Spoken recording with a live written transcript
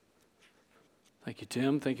Thank you,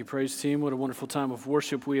 Tim. Thank you, praise team. What a wonderful time of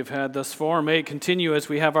worship we have had thus far. May it continue as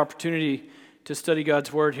we have opportunity to study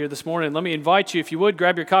God's Word here this morning. Let me invite you, if you would,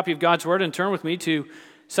 grab your copy of God's Word and turn with me to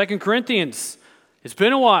 2 Corinthians. It's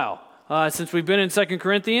been a while since we've been in 2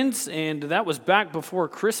 Corinthians, and that was back before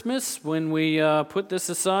Christmas when we put this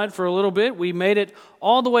aside for a little bit. We made it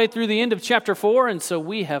all the way through the end of chapter 4, and so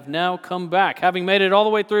we have now come back, having made it all the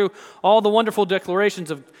way through all the wonderful declarations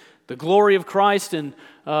of the glory of Christ and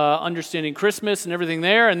understanding Christmas and everything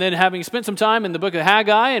there, and then having spent some time in the book of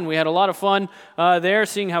Haggai, and we had a lot of fun there,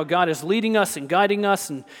 seeing how God is leading us and guiding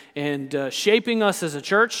us and shaping us as a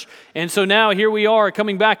church. And so now here we are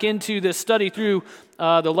coming back into this study through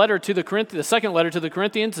the second letter to the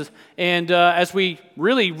Corinthians, and as we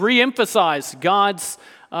really re-emphasize God's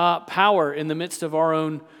power in the midst of our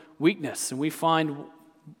own weakness, and we find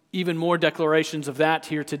even more declarations of that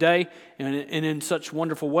here today and in such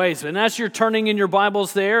wonderful ways. And as you're turning in your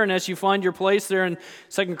Bibles there and as you find your place there in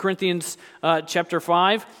 2 Corinthians chapter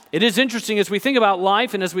 5, it is interesting as we think about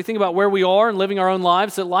life and as we think about where we are and living our own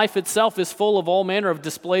lives, that life itself is full of all manner of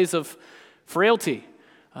displays of frailty,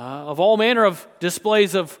 of all manner of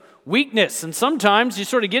displays of weakness. And sometimes you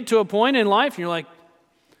sort of get to a point in life and you're like,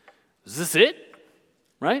 is this it?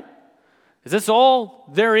 Right? Is this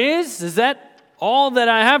all there is? Is that all that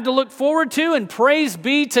I have to look forward to? And praise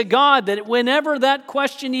be to God that whenever that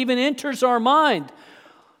question even enters our mind,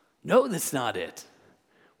 no, that's not it.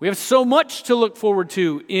 We have so much to look forward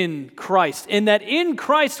to in Christ, and that in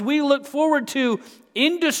Christ we look forward to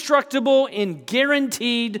indestructible and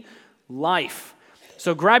guaranteed life.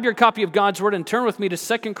 So grab your copy of God's Word and turn with me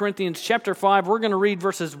to 2 Corinthians chapter 5. We're going to read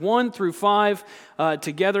verses 1 through 5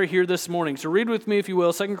 together here this morning. So read with me, if you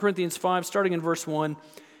will, 2 Corinthians 5, starting in verse 1.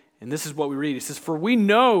 And this is what we read. It says, "For we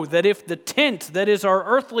know that if the tent that is our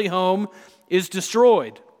earthly home is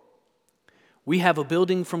destroyed, we have a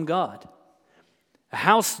building from God, a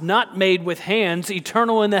house not made with hands,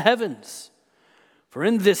 eternal in the heavens. For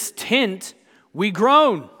in this tent we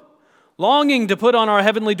groan, longing to put on our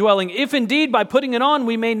heavenly dwelling, if indeed by putting it on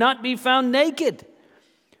we may not be found naked.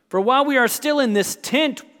 For while we are still in this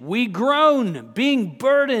tent, we groan, being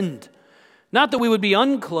burdened. Not that we would be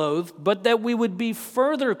unclothed, but that we would be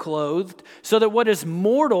further clothed, so that what is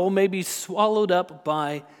mortal may be swallowed up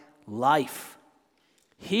by life.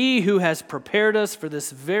 He who has prepared us for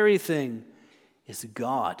this very thing is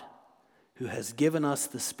God, who has given us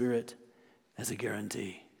the Spirit as a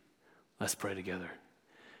guarantee." Let's pray together.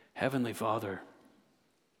 Heavenly Father,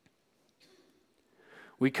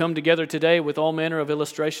 we come together today with all manner of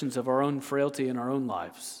illustrations of our own frailty in our own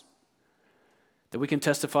lives, that we can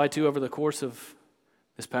testify to over the course of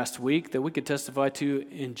this past week, that we could testify to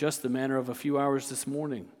in just the manner of a few hours this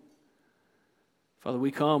morning. Father,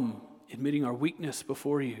 we come admitting our weakness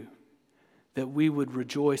before you, that we would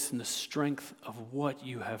rejoice in the strength of what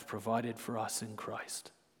you have provided for us in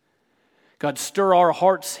Christ. God, stir our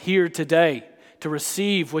hearts here today to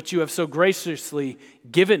receive what you have so graciously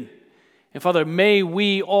given. And Father, may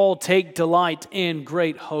we all take delight and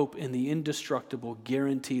great hope in the indestructible,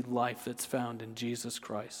 guaranteed life that's found in Jesus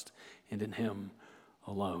Christ and in Him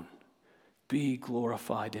alone. Be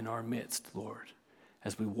glorified in our midst, Lord,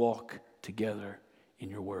 as we walk together in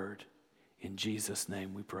your word. In Jesus'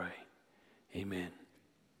 name we pray. Amen.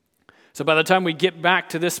 So by the time we get back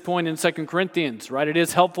to this point in 2 Corinthians, right, it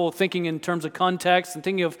is helpful thinking in terms of context and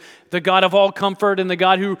thinking of the God of all comfort and the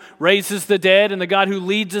God who raises the dead and the God who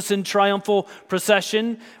leads us in triumphal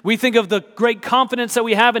procession. We think of the great confidence that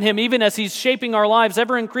we have in Him, even as He's shaping our lives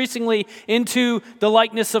ever increasingly into the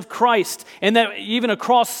likeness of Christ. And that even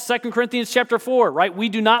across 2 Corinthians chapter 4, right, we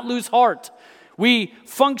do not lose heart. We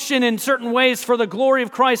function in certain ways for the glory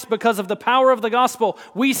of Christ because of the power of the gospel.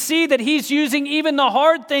 We see that He's using even the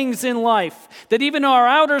hard things in life, that even our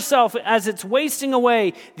outer self, as it's wasting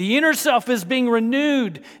away, the inner self is being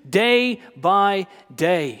renewed day by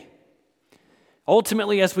day.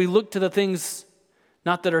 Ultimately, as we look to the things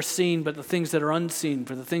not that are seen, but the things that are unseen,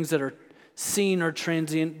 for the things that are seen are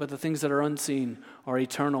transient, but the things that are unseen are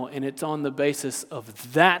eternal. And it's on the basis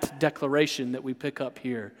of that declaration that we pick up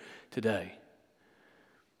here today.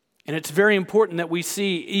 And it's very important that we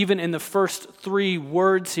see, even in the first three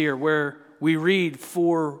words here, where we read,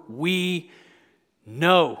 "For we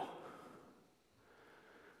know."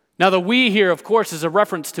 Now, the "we" here, of course, is a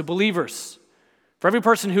reference to believers. For every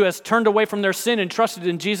person who has turned away from their sin and trusted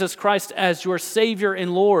in Jesus Christ as your Savior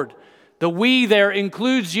and Lord. The "we" there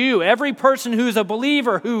includes you, every person who is a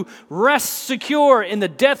believer who rests secure in the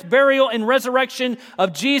death, burial, and resurrection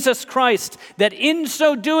of Jesus Christ. That in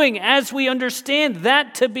so doing, as we understand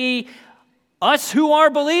that to be us who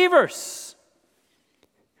are believers,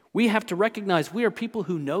 we have to recognize we are people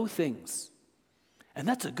who know things. And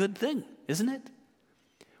that's a good thing, isn't it?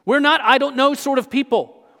 We're not I don't know sort of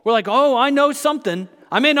people. We're like, oh, I know something.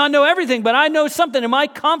 I may not know everything, but I know something. And my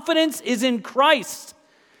confidence is in Christ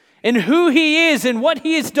and who he is and what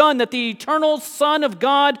he has done, that the eternal Son of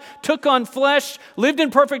God took on flesh, lived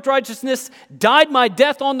in perfect righteousness, died my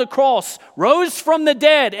death on the cross, rose from the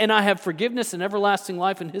dead, and I have forgiveness and everlasting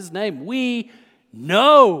life in his name. We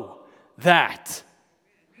know that.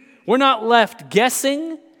 We're not left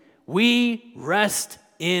guessing. We rest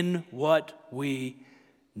in what we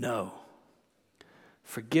know.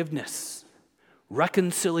 Forgiveness,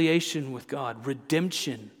 reconciliation with God,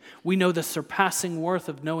 redemption. We know the surpassing worth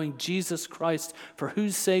of knowing Jesus Christ, for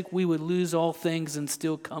whose sake we would lose all things and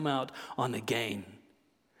still come out on the gain.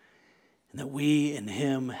 And that we in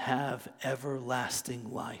him have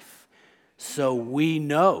everlasting life. So we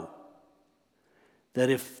know that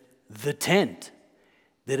if the tent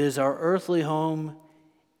that is our earthly home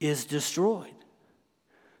is destroyed,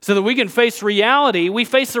 so that we can face reality, we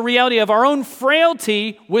face the reality of our own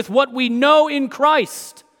frailty with what we know in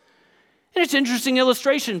Christ. And it's an interesting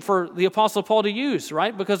illustration for the Apostle Paul to use,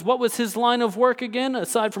 right? Because what was his line of work again,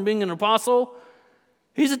 aside from being an apostle?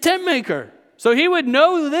 He's a tent maker. So he would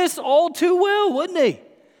know this all too well, wouldn't he?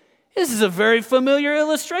 This is a very familiar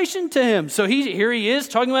illustration to him. So here he is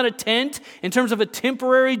talking about a tent in terms of a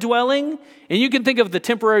temporary dwelling. And you can think of the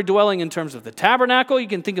temporary dwelling in terms of the tabernacle. You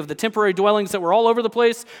can think of the temporary dwellings that were all over the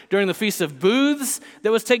place during the Feast of Booths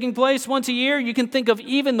that was taking place once a year. You can think of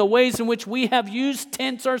even the ways in which we have used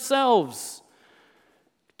tents ourselves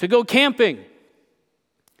to go camping.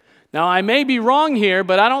 Now, I may be wrong here,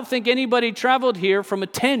 but I don't think anybody traveled here from a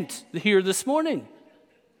tent here this morning.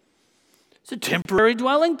 It's a temporary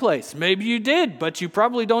dwelling place. Maybe you did, but you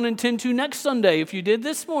probably don't intend to next Sunday if you did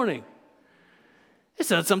this morning. It's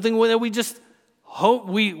not something that we just hope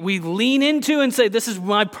we lean into and say, this is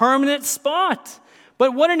my permanent spot.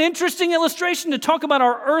 But what an interesting illustration to talk about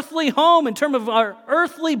our earthly home in terms of our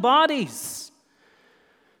earthly bodies.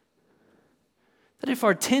 That if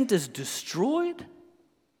our tent is destroyed,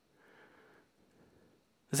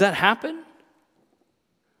 does that happen?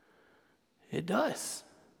 It does.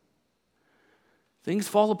 Things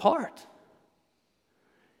fall apart.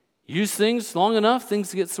 Use things long enough,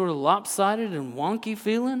 things get sort of lopsided and wonky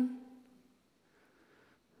feeling.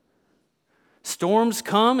 Storms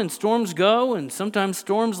come and storms go, and sometimes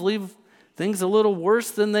storms leave things a little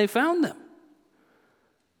worse than they found them.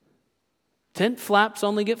 Tent flaps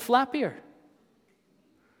only get flappier.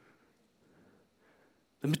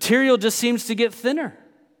 The material just seems to get thinner.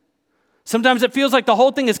 Sometimes it feels like the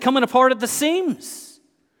whole thing is coming apart at the seams.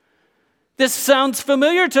 This sounds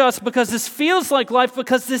familiar to us because this feels like life,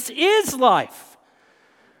 because this is life.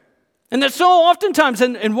 And that so oftentimes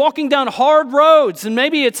in walking down hard roads, and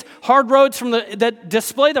maybe it's hard roads that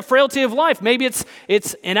display the frailty of life. Maybe it's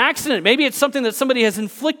an accident. Maybe it's something that somebody has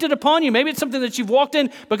inflicted upon you. Maybe it's something that you've walked in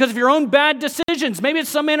because of your own bad decisions. Maybe it's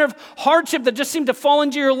some manner of hardship that just seemed to fall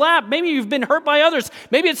into your lap. Maybe you've been hurt by others.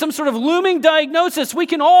 Maybe it's some sort of looming diagnosis. We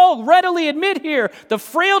can all readily admit here the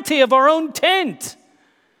frailty of our own tent.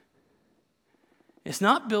 It's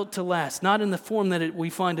not built to last, not in the form that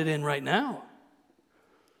we find it in right now.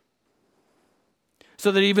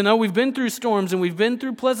 So that even though we've been through storms and we've been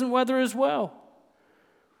through pleasant weather as well,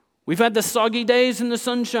 we've had the soggy days and the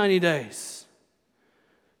sunshiny days,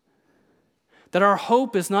 that our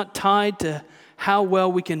hope is not tied to how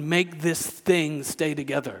well we can make this thing stay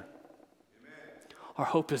together. Amen. Our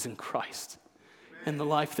hope is in Christ and the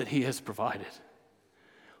life that he has provided.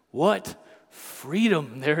 What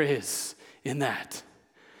freedom there is in that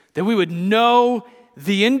we would know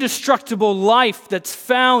the indestructible life that's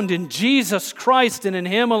found in Jesus Christ and in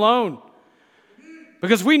him alone.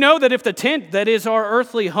 Because we know that if the tent that is our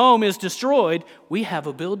earthly home is destroyed, we have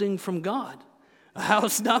a building from God, a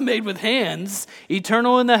house not made with hands,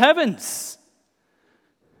 eternal in the heavens.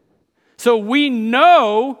 So we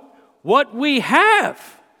know what we have,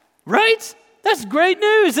 right? That's great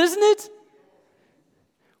news, isn't it?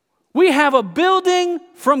 We have a building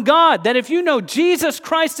from God, that if you know Jesus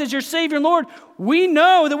Christ as your Savior and Lord, we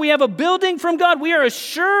know that we have a building from God. We are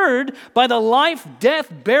assured by the life, death,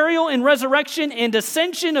 burial, and resurrection and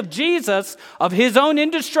ascension of Jesus of his own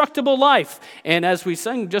indestructible life. And as we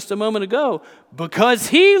sang just a moment ago, because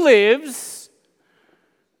he lives,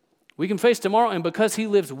 we can face tomorrow, and because he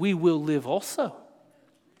lives, we will live also.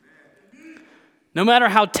 No matter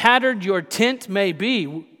how tattered your tent may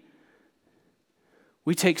be,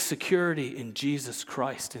 we take security in Jesus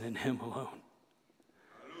Christ and in him alone.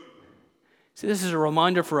 See, this is a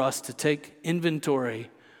reminder for us to take inventory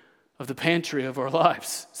of the pantry of our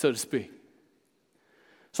lives, so to speak.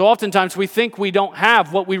 So oftentimes we think we don't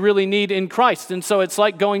have what we really need in Christ. And so it's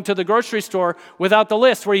like going to the grocery store without the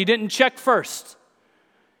list where you didn't check first.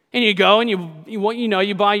 And you go and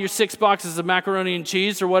you buy your 6 boxes of macaroni and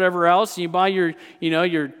cheese or whatever else. And you buy your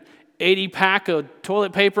 80 pack of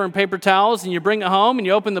toilet paper and paper towels, and you bring it home and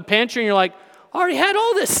you open the pantry and you're like, I already had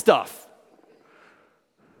all this stuff.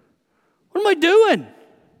 What am I doing?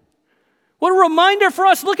 What a reminder for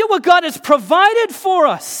us. Look at what God has provided for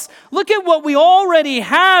us. Look at what we already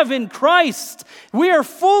have in Christ. We are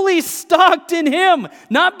fully stocked in Him,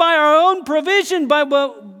 not by our own provision, but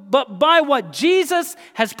by what Jesus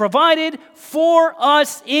has provided for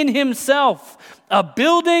us in Himself. A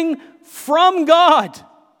building from God.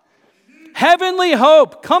 Heavenly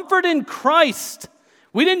hope, comfort in Christ.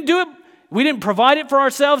 We didn't do it. We didn't provide it for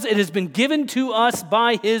ourselves. It has been given to us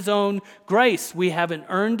by His own grace. We haven't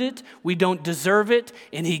earned it. We don't deserve it.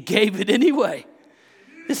 And He gave it anyway.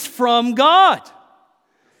 It's from God.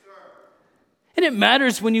 And it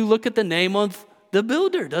matters when you look at the name of the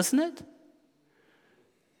builder, doesn't it?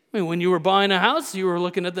 I mean, when you were buying a house, you were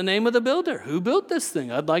looking at the name of the builder. Who built this thing?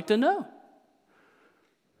 I'd like to know.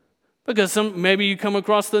 Because maybe you come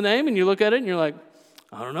across the name and you look at it and you're like,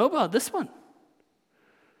 I don't know about this one.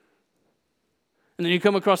 And then you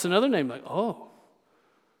come across another name like, oh,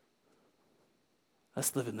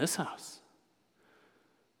 let's live in this house.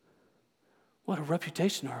 What a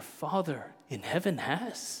reputation our Father in heaven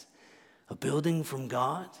has. A building from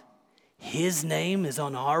God. His name is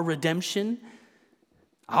on our redemption,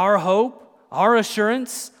 our hope, our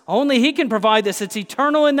assurance. Only He can provide this. It's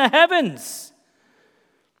eternal in the heavens.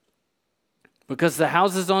 Because the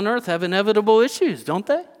houses on earth have inevitable issues, don't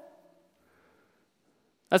they?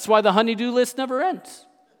 That's why the honey-do list never ends.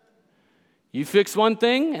 You fix one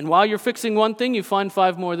thing, and while you're fixing one thing, you find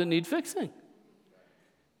 5 more that need fixing.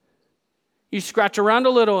 You scratch around a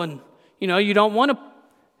little, and you don't want to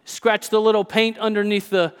scratch the little paint underneath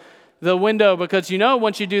the window because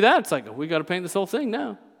once you do that, it's like, we got to paint this whole thing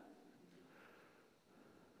now.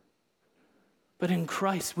 But in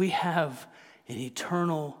Christ, we have an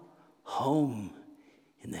eternal home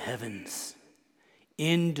in the heavens.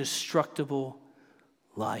 Indestructible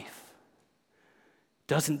life.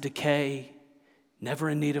 Doesn't decay, never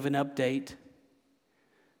in need of an update.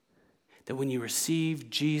 That when you receive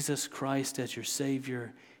Jesus Christ as your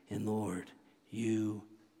Savior and Lord, you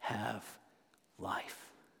have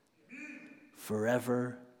life.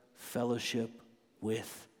 Forever fellowship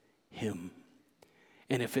with Him.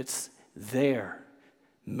 And if it's there,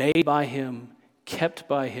 made by Him, kept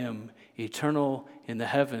by Him, eternal in the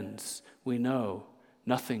heavens, we know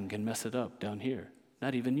nothing can mess it up down here.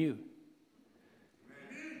 Not even you.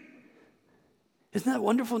 Isn't that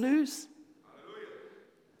wonderful news?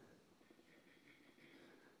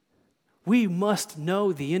 We must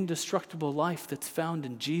know the indestructible life that's found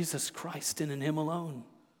in Jesus Christ and in Him alone.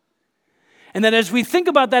 And that as we think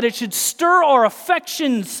about that, it should stir our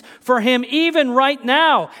affections for Him even right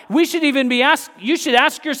now. You should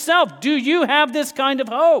ask yourself, do you have this kind of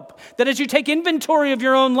hope? That as you take inventory of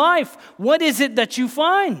your own life, what is it that you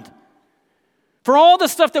find? For all the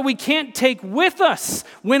stuff that we can't take with us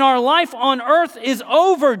when our life on earth is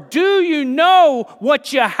over, do you know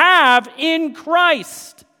what you have in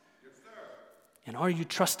Christ? Yes, sir. And are you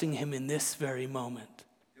trusting Him in this very moment?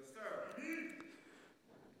 Yes, sir.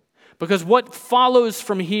 Because what follows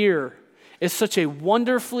from here is such a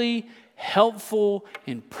wonderfully helpful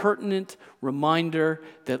and pertinent reminder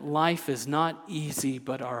that life is not easy,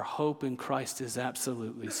 but our hope in Christ is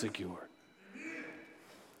absolutely secure.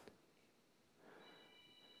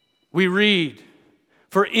 We read,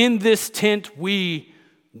 for in this tent we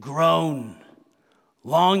groan,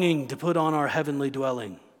 longing to put on our heavenly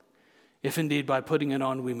dwelling, if indeed by putting it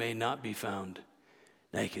on we may not be found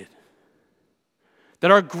naked.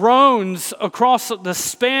 That our groans across the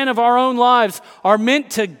span of our own lives are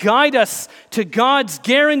meant to guide us to God's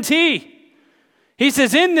guarantee. He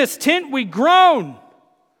says, in this tent we groan.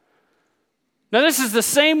 Now, this is the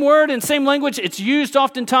same word and same language. It's used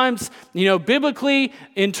oftentimes, biblically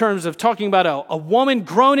in terms of talking about a woman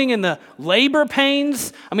groaning in the labor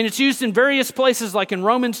pains. I mean, it's used in various places, like in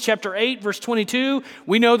Romans chapter 8, verse 22.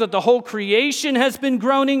 We know that the whole creation has been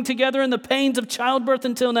groaning together in the pains of childbirth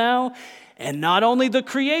until now. And not only the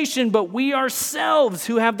creation, but we ourselves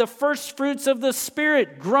who have the first fruits of the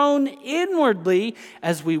Spirit groan inwardly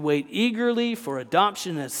as we wait eagerly for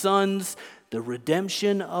adoption as sons, the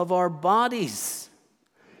redemption of our bodies.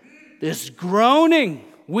 This groaning,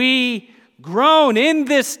 we groan. In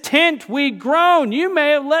this tent, we groan. You may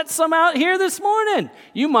have let some out here this morning.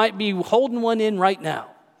 You might be holding one in right now.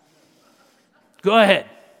 Go ahead.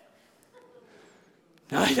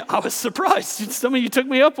 I was surprised. Some of you took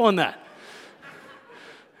me up on that.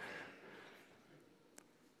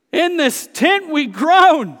 In this tent we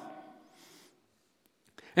groan.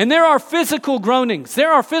 And there are physical groanings.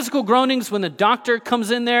 There are physical groanings when the doctor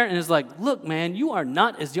comes in there and is like, look, man, you are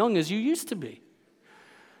not as young as you used to be.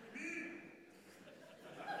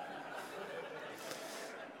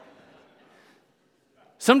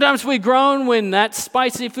 Sometimes we groan when that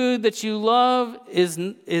spicy food that you love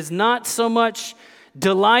is not so much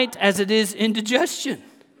delight as it is indigestion.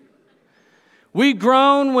 We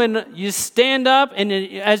groan when you stand up, and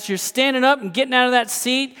as you're standing up and getting out of that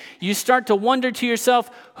seat, you start to wonder to yourself,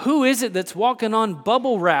 who is it that's walking on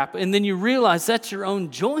bubble wrap? And then you realize that's your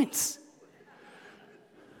own joints.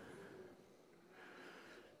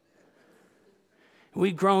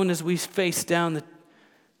 We groan as we face down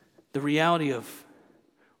the reality of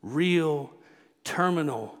real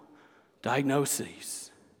terminal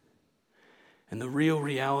diagnoses and the real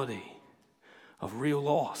reality of real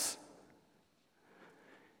loss.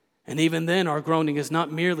 And even then, our groaning is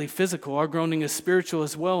not merely physical. Our groaning is spiritual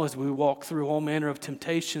as well, as we walk through all manner of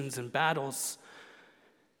temptations and battles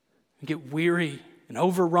and get weary and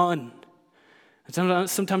overrun. And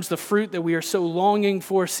sometimes the fruit that we are so longing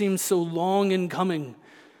for seems so long in coming.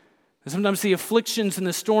 And sometimes the afflictions and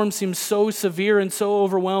the storms seem so severe and so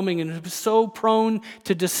overwhelming and so prone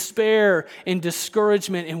to despair and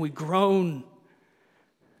discouragement, and we groan.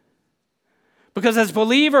 Because as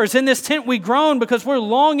believers in this tent, we groan because we're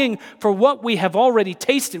longing for what we have already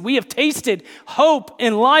tasted. We have tasted hope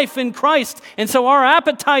and life in Christ. And so our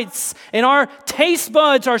appetites and our taste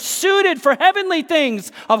buds are suited for heavenly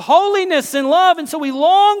things of holiness and love. And so we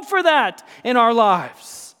long for that in our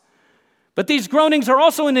lives. But these groanings are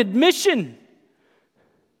also an admission.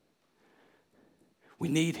 We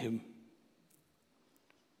need Him.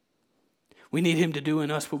 We need Him to do in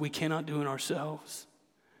us what we cannot do in ourselves.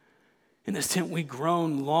 In this tent we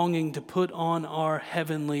groan, longing to put on our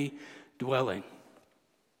heavenly dwelling.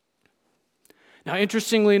 Now,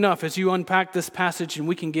 interestingly enough, as you unpack this passage, and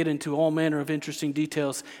we can get into all manner of interesting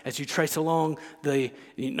details as you trace along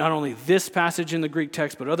not only this passage in the Greek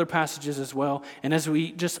text, but other passages as well, and as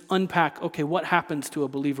we just unpack, okay, what happens to a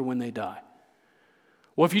believer when they die?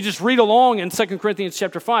 Well, if you just read along in 2 Corinthians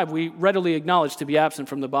chapter 5, we readily acknowledge to be absent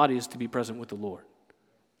from the body is to be present with the Lord,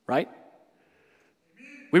 right?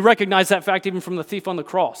 We recognize that fact even from the thief on the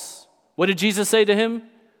cross. What did Jesus say to him?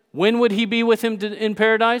 When would he be with him in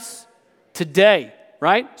paradise? Today,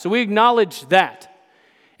 right? So we acknowledge that.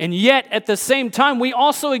 And yet, at the same time, we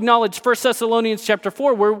also acknowledge 1 Thessalonians chapter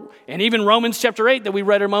 4, and even Romans chapter 8 that we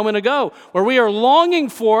read a moment ago, where we are longing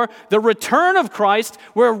for the return of Christ,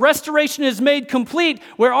 where restoration is made complete,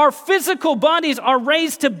 where our physical bodies are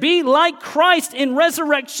raised to be like Christ in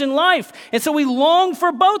resurrection life. And so we long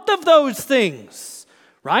for both of those things,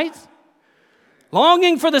 right?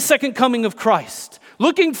 Longing for the second coming of Christ,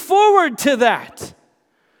 looking forward to that,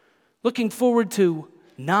 looking forward to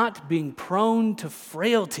not being prone to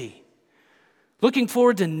frailty, looking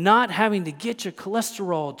forward to not having to get your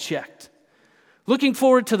cholesterol checked, looking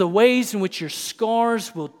forward to the ways in which your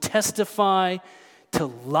scars will testify to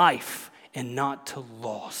life and not to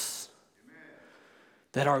loss.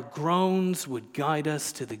 That our groans would guide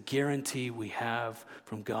us to the guarantee we have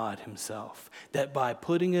from God Himself, that by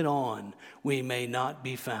putting it on, we may not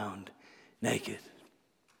be found naked.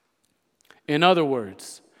 In other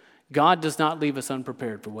words, God does not leave us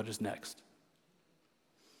unprepared for what is next.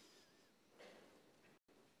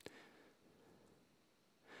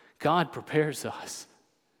 God prepares us.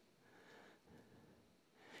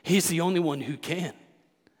 He's the only one who can.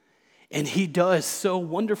 And He does so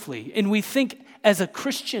wonderfully. And we think as a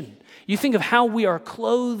Christian, you think of how we are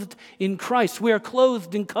clothed in Christ. We are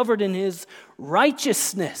clothed and covered in His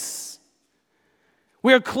righteousness.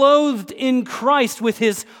 We are clothed in Christ with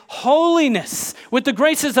His holiness, with the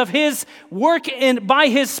graces of His work and by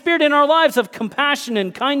His Spirit in our lives of compassion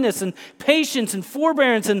and kindness and patience and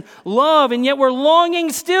forbearance and love. And yet we're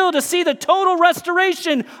longing still to see the total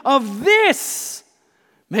restoration of this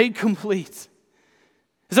made complete.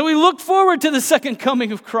 So we look forward to the second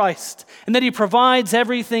coming of Christ and that He provides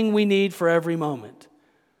everything we need for every moment.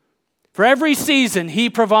 For every season, He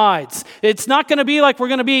provides. It's not going to be like we're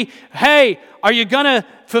going to be, hey, are you going to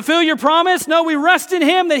fulfill your promise? No, we rest in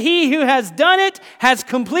Him that He who has done it has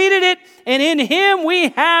completed it, and in Him we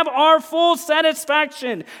have our full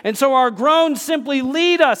satisfaction. And so our groans simply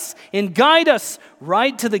lead us and guide us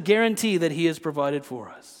right to the guarantee that He has provided for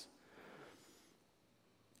us.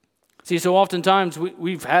 See, so oftentimes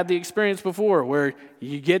we've had the experience before where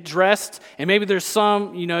you get dressed and maybe there's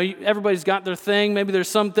some, everybody's got their thing. Maybe there's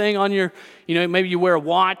something on your, maybe you wear a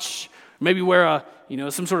watch Maybe wear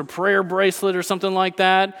some sort of prayer bracelet or something like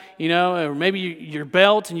that, or maybe your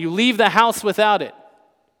belt, and you leave the house without it.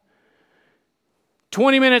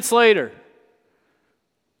 20 minutes later,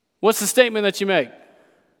 what's the statement that you make?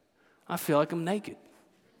 I feel like I'm naked,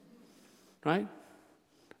 right?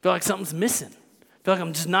 I feel like something's missing. I feel like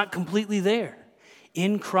I'm just not completely there.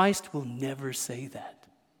 In Christ, we'll never say that.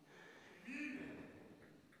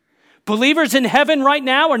 Believers in heaven right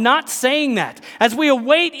now are not saying that. As we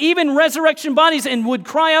await even resurrection bodies and would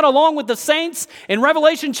cry out along with the saints in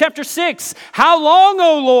Revelation chapter 6, how long,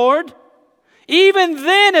 O Lord? Even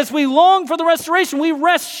then, as we long for the restoration, we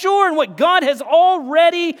rest sure in what God has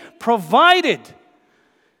already provided.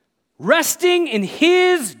 Resting in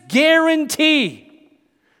His guarantee.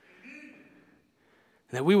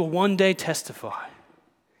 And that we will one day testify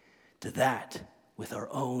to that with our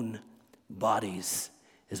own bodies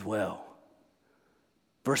as well.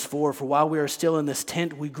 Verse 4, for while we are still in this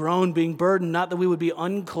tent, we groan, being burdened, not that we would be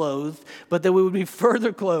unclothed, but that we would be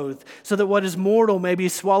further clothed, so that what is mortal may be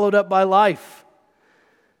swallowed up by life.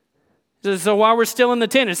 So while we're still in the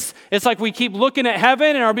tent, it's like we keep looking at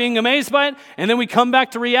heaven and are being amazed by it, and then we come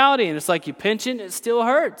back to reality, and it's like you pinch it, and it still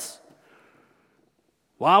hurts.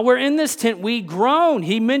 While we're in this tent, we groan.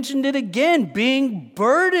 He mentioned it again, being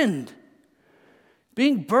burdened.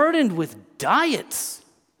 Being burdened with diets.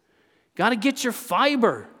 Got to get your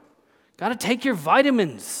fiber. Got to take your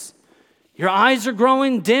vitamins. Your eyes are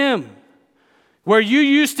growing dim. Where you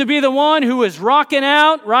used to be the one who was rocking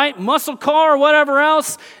out, right? Muscle car or whatever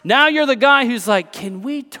else. Now you're the guy who's like, can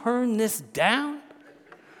we turn this down?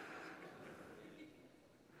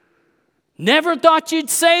 Never thought you'd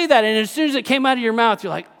say that. And as soon as it came out of your mouth,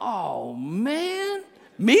 you're like, oh man,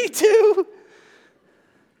 me too.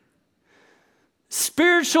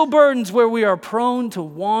 Spiritual burdens where we are prone to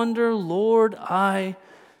wander, Lord, I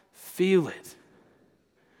feel it.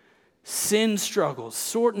 Sin struggles,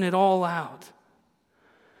 sorting it all out.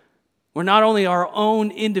 Where not only our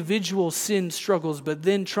own individual sin struggles, but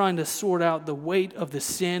then trying to sort out the weight of the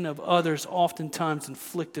sin of others oftentimes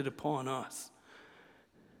inflicted upon us.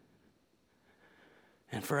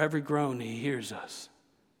 And for every groan, He hears us.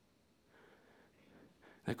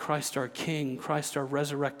 That Christ our King, Christ our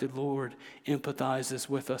resurrected Lord, empathizes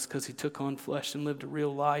with us because He took on flesh and lived a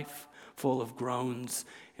real life full of groans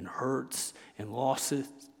and hurts and losses,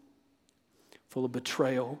 full of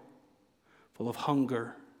betrayal, full of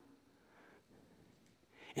hunger.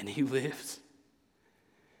 And He lives.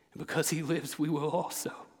 And because He lives, we will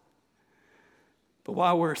also. But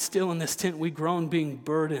while we're still in this tent, we groan being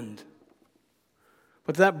burdened.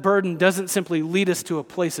 But that burden doesn't simply lead us to a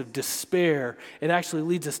place of despair. It actually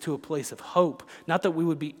leads us to a place of hope. Not that we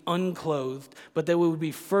would be unclothed, but that we would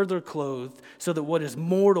be further clothed so that what is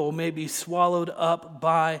mortal may be swallowed up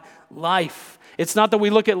by life. It's not that we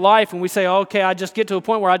look at life and we say, okay, I just get to a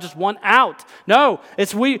point where I just want out. No,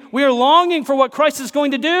 it's we are longing for what Christ is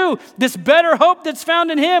going to do. This better hope that's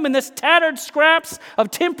found in Him and this tattered scraps of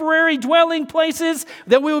temporary dwelling places,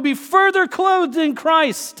 that we will be further clothed in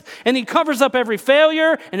Christ. And He covers up every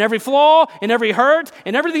failure and every flaw and every hurt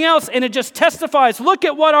and everything else. And it just testifies, look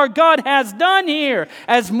at what our God has done here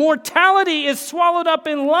as mortality is swallowed up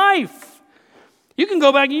in life. You can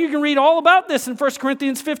go back and you can read all about this in 1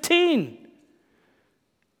 Corinthians 15.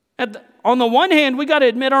 On the one hand, we got to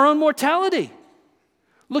admit our own mortality.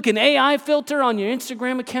 Look, an AI filter on your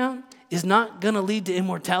Instagram account is not going to lead to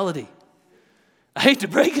immortality. I hate to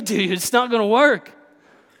break it to you, it's not going to work.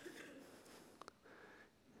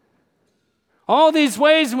 All these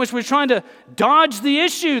ways in which we're trying to dodge the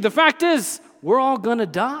issue, the fact is, we're all going to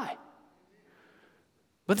die.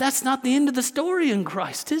 But that's not the end of the story in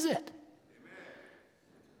Christ, is it?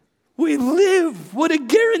 We live. What a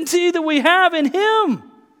guarantee that we have in Him.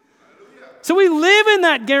 So we live in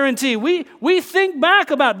that guarantee. We think back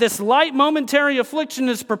about this light momentary affliction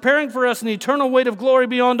is preparing for us an eternal weight of glory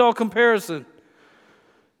beyond all comparison.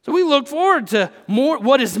 So we look forward to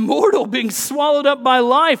what is mortal being swallowed up by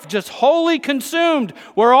life, just wholly consumed,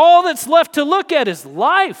 where all that's left to look at is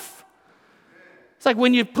life. It's like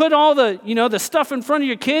when you put all the stuff in front of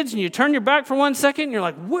your kids and you turn your back for 1 second and you're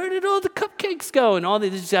like, where did all the cupcakes go? And all they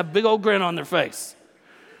just have a big old grin on their face.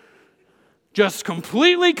 Just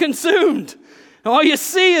completely consumed. And all you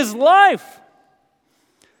see is life.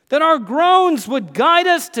 That our groans would guide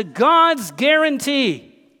us to God's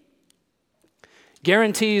guarantee.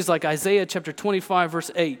 Guarantees like Isaiah chapter 25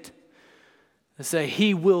 verse 8. They say,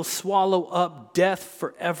 He will swallow up death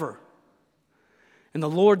forever. And the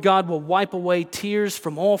Lord God will wipe away tears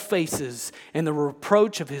from all faces, and the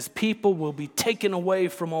reproach of His people will be taken away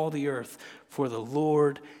from all the earth, for the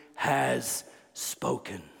Lord has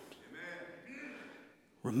spoken.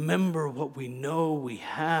 Remember what we know we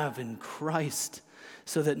have in Christ,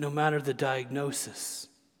 so that no matter the diagnosis,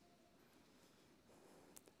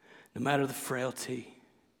 no matter the frailty,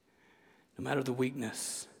 no matter the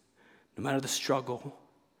weakness, no matter the struggle,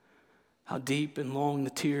 how deep and long the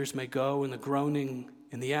tears may go, and the groaning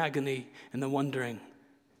and the agony and the wondering,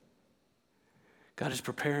 God is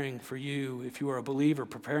preparing for you, if you are a believer,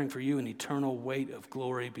 preparing for you an eternal weight of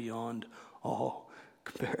glory beyond all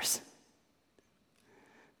comparison.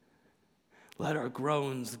 Let our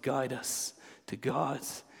groans guide us to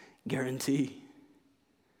God's guarantee.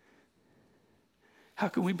 How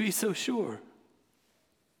can we be so sure?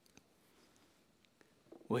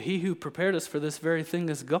 Well, he who prepared us for this very thing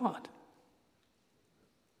is God.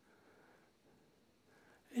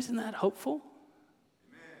 Isn't that hopeful?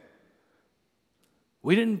 Amen.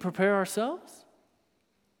 We didn't prepare ourselves?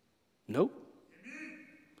 Nope. Amen.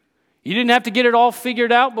 You didn't have to get it all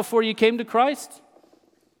figured out before you came to Christ?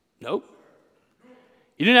 Nope.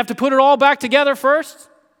 You didn't have to put it all back together first?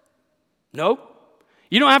 Nope.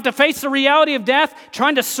 You don't have to face the reality of death,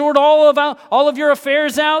 trying to sort all of your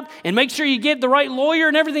affairs out and make sure you get the right lawyer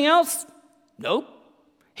and everything else? Nope.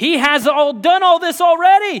 He has done all this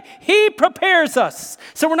already. He prepares us.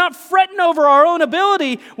 So we're not fretting over our own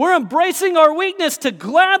ability. We're embracing our weakness to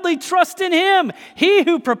gladly trust in Him. He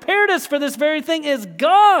who prepared us for this very thing is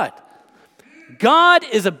God. God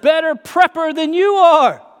is a better prepper than you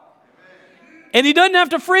are. And He doesn't have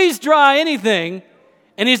to freeze dry anything.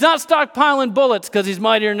 And He's not stockpiling bullets because He's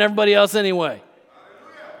mightier than everybody else anyway.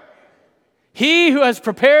 He who has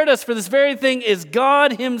prepared us for this very thing is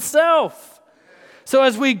God Himself. So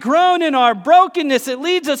as we groan in our brokenness, it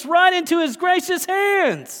leads us right into His gracious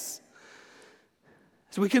hands.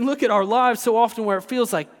 So we can look at our lives so often where it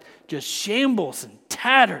feels like just shambles and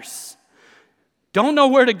tatters. Don't know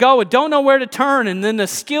where to go and don't know where to turn. And then the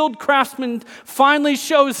skilled craftsman finally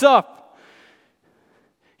shows up.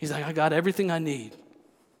 He's like, I got everything I need.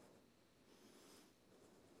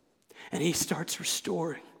 And He starts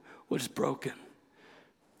restoring what is broken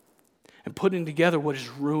and putting together what is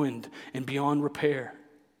ruined and beyond repair.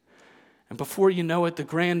 And before you know it, the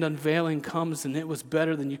grand unveiling comes, and it was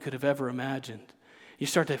better than you could have ever imagined. You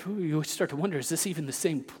start to wonder, is this even the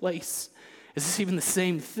same place? Is this even the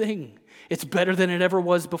same thing? It's better than it ever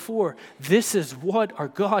was before. This is what our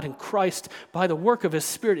God in Christ, by the work of His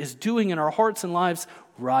Spirit, is doing in our hearts and lives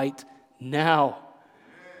right now.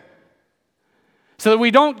 So that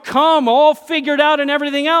we don't come all figured out and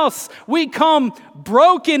everything else. We come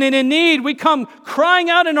broken and in need. We come crying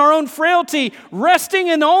out in our own frailty, resting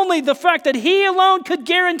in only the fact that He alone could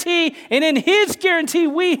guarantee, and in His guarantee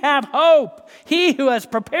we have hope. He who has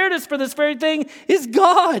prepared us for this very thing is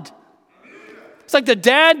God. It's like the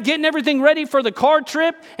dad getting everything ready for the car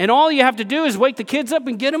trip, and all you have to do is wake the kids up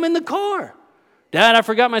and get them in the car. Dad, I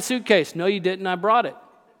forgot my suitcase. No, you didn't. I brought it.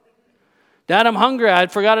 Dad, I'm hungry. I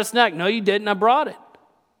forgot a snack. No, you didn't. I brought it.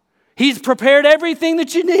 He's prepared everything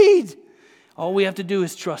that you need. All we have to do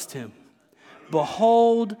is trust Him.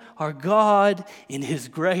 Behold our God in His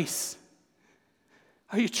grace.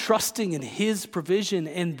 Are you trusting in His provision,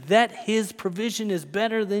 and that His provision is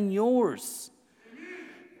better than yours?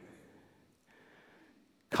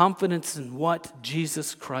 Confidence in what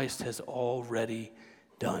Jesus Christ has already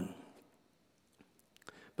done.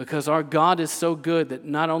 Because our God is so good that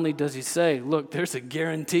not only does He say, look, there's a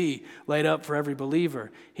guarantee laid up for every believer.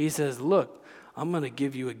 He says, look, I'm going to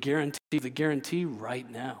give you the guarantee right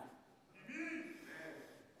now.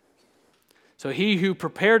 So He who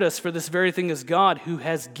prepared us for this very thing is God, who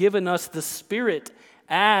has given us the Spirit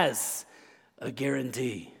as a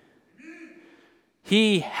guarantee.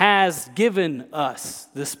 He has given us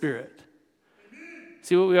the Spirit.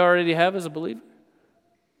 See what we already have as a believer?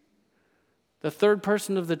 The third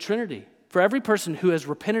person of the Trinity. For every person who has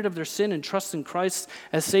repented of their sin and trusts in Christ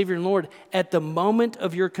as Savior and Lord, at the moment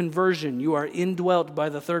of your conversion, you are indwelt by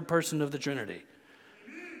the third person of the Trinity.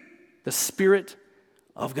 The Spirit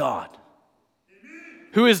of God.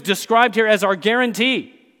 Who is described here as our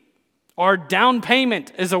guarantee. Our down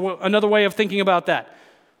payment is another way of thinking about that.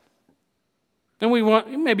 And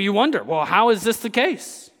maybe you wonder, well, how is this the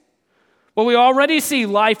case? Well, we already see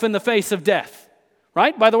life in the face of death.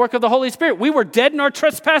 Right? By the work of the Holy Spirit. We were dead in our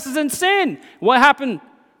trespasses and sin. What happened?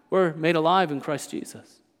 We're made alive in Christ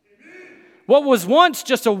Jesus. What was once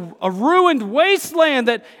just a ruined wasteland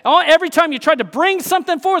that every time you tried to bring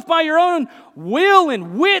something forth by your own will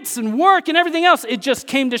and wits and work and everything else, it just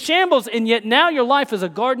came to shambles. And yet now your life is a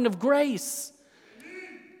garden of grace.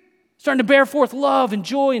 Starting to bear forth love and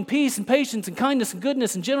joy and peace and patience and kindness and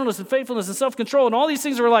goodness and gentleness and faithfulness and self-control. And all these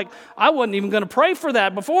things were like, I wasn't even going to pray for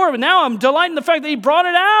that before, but now I'm delighted in the fact that He brought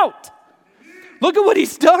it out. Look at what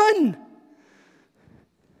he's done.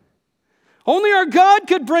 Only our God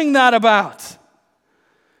could bring that about.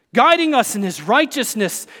 Guiding us in his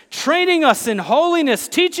righteousness, training us in holiness,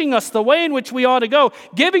 teaching us the way in which we ought to go,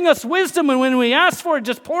 giving us wisdom, and when we ask for it,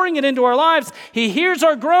 just pouring it into our lives. He hears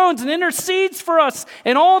our groans and intercedes for us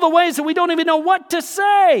in all the ways that we don't even know what to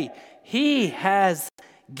say. He has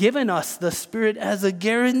given us the Spirit as a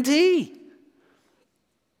guarantee,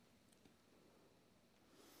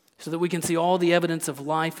 so that we can see all the evidence of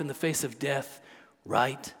life in the face of death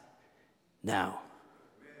right now.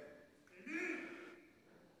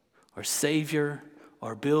 Our Savior,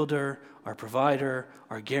 our builder, our provider,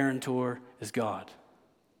 our guarantor is God.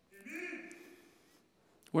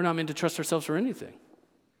 We're not meant to trust ourselves for anything.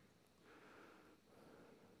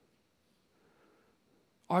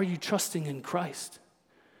 Are you trusting in Christ?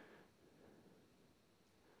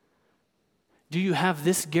 Do you have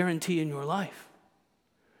this guarantee in your life?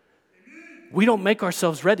 We don't make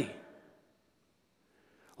ourselves ready.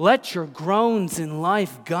 Let your groans in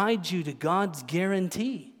life guide you to God's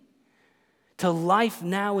guarantee, to life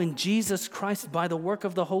now in Jesus Christ by the work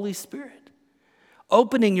of the Holy Spirit,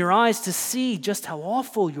 opening your eyes to see just how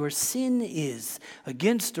awful your sin is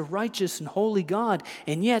against a righteous and holy God,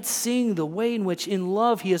 and yet seeing the way in which in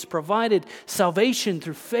love he has provided salvation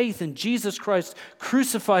through faith in Jesus Christ,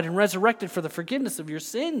 crucified and resurrected for the forgiveness of your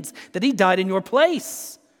sins, that he died in your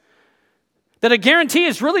place. That a guarantee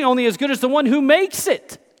is really only as good as the one who makes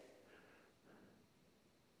it.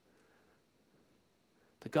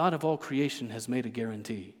 The God of all creation has made a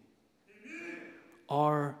guarantee.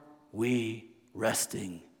 Are we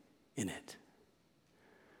resting in it?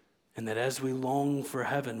 And that as we long for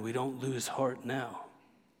heaven, we don't lose heart now.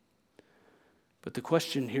 But the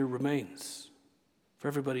question here remains for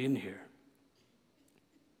everybody in here.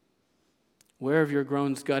 Where have your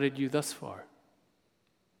groans guided you thus far?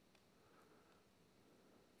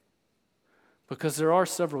 Because there are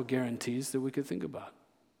several guarantees that we could think about.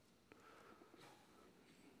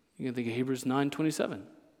 You can think of Hebrews 9:27.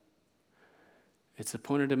 It's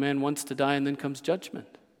appointed a man once to die, and then comes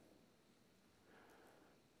judgment.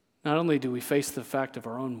 Not only do we face the fact of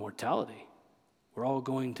our own mortality, we're all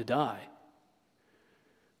going to die.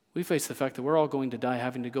 We face the fact that we're all going to die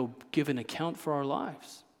having to go give an account for our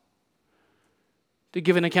lives. To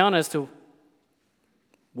give an account as to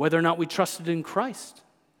whether or not we trusted in Christ,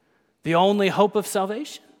 the only hope of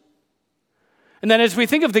salvation. And then as we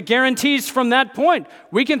think of the guarantees from that point,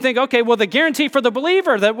 we can think, okay, well, the guarantee for the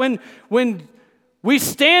believer that when we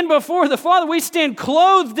stand before the Father, we stand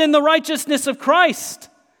clothed in the righteousness of Christ,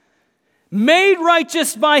 made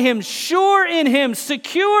righteous by him, sure in him,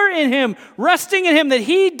 secure in him, resting in him, that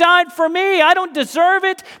he died for me. I don't deserve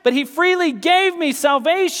it, but he freely gave me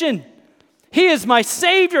salvation. He is my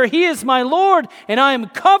Savior, he is my Lord, and I am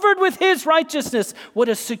covered with his righteousness. What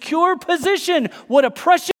a secure position, what a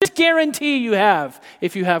precious guarantee you have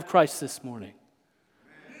if you have Christ this morning.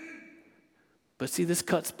 But see, this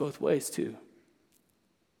cuts both ways too.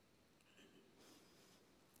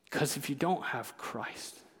 Because if you don't have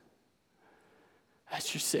Christ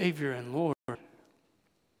as your Savior and Lord,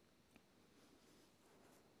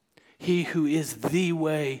 he who is the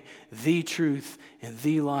way, the truth, and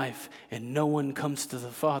the life, and no one comes to the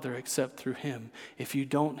Father except through him. If you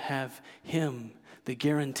don't have him, the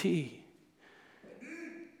guarantee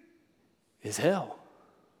is hell.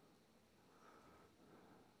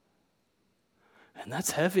 And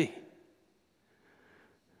that's heavy.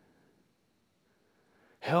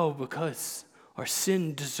 Hell, because our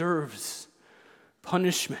sin deserves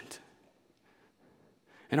punishment.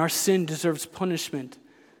 And our sin deserves punishment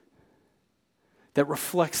that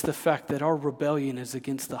reflects the fact that our rebellion is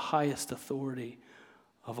against the highest authority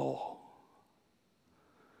of all.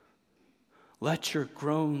 Let your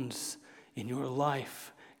groans in your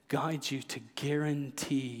life guide you to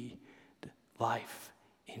guaranteed life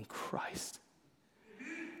in Christ.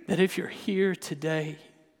 That if you're here today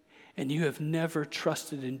and you have never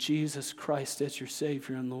trusted in Jesus Christ as your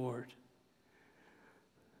Savior and Lord,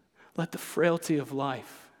 let the frailty of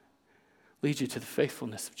life lead you to the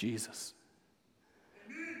faithfulness of Jesus.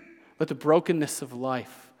 Let the brokenness of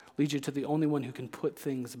life lead you to the only one who can put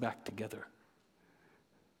things back together.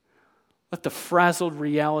 Let the frazzled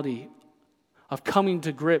reality of coming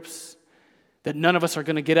to grips that none of us are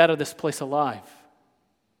going to get out of this place alive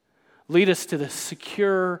lead us to the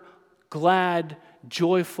secure, glad,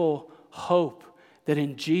 joyful hope that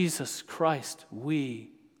in Jesus Christ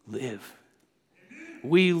we live.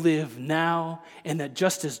 We live now, and that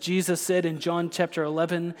just as Jesus said in John chapter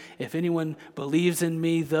 11, if anyone believes in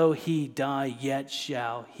me, though he die, yet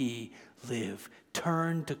shall he live.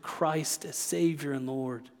 Turn to Christ as Savior and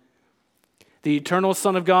Lord. The eternal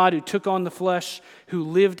Son of God who took on the flesh, who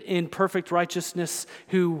lived in perfect righteousness,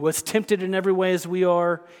 who was tempted in every way as we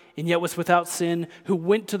are, and yet was without sin, who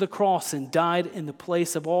went to the cross and died in the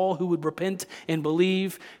place of all who would repent and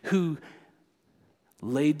believe, who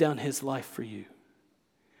laid down his life for you,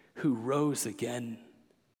 who rose again.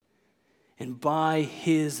 And by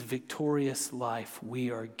his victorious life,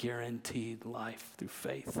 we are guaranteed life through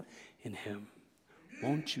faith in him.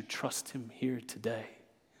 Won't you trust him here today?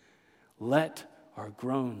 Let our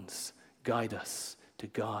groans guide us to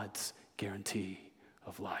God's guarantee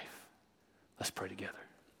of life. Let's pray together.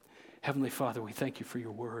 Heavenly Father, we thank you for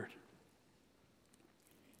your word.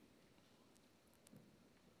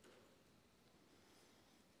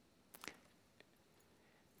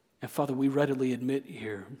 And Father, we readily admit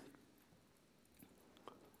here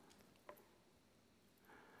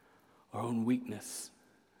our own weakness.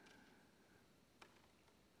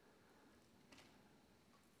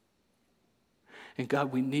 And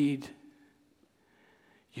God, we need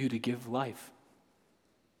you to give life.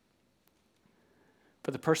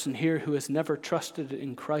 For the person here who has never trusted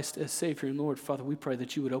in Christ as Savior and Lord, Father, we pray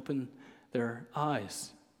that you would open their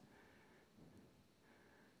eyes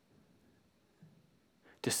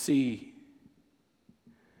to see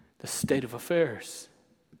the state of affairs,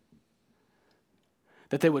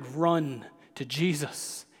 that they would run to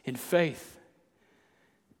Jesus in faith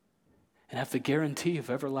and have the guarantee of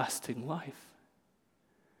everlasting life.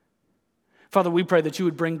 Father, we pray that you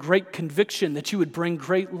would bring great conviction, that you would bring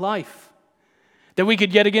great life, that we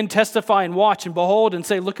could yet again testify and watch and behold and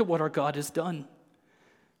say, look at what our God has done.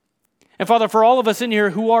 And Father, for all of us in here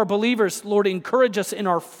who are believers, Lord, encourage us in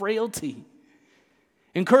our frailty.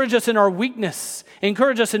 Encourage us in our weakness.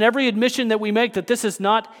 Encourage us in every admission that we make that this is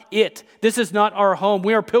not it. This is not our home.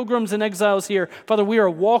 We are pilgrims and exiles here. Father, we are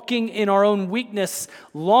walking in our own weakness,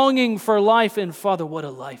 longing for life. And Father, what a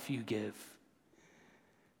life you give.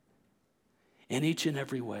 In each and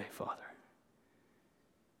every way, Father.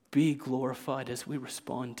 Be glorified as we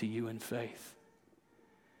respond to you in faith.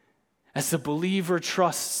 As the believer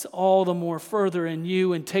trusts all the more further in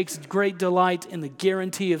you and takes great delight in the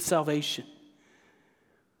guarantee of salvation.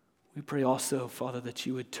 We pray also, Father, that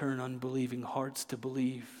you would turn unbelieving hearts to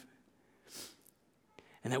believe,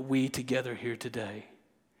 and that we together here today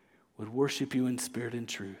would worship you in spirit and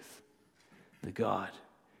truth, the God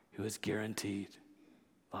who has guaranteed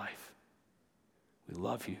life. We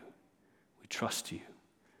love you. We trust you.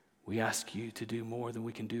 We ask you to do more than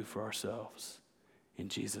we can do for ourselves. In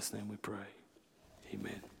Jesus' name we pray.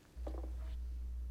 Amen.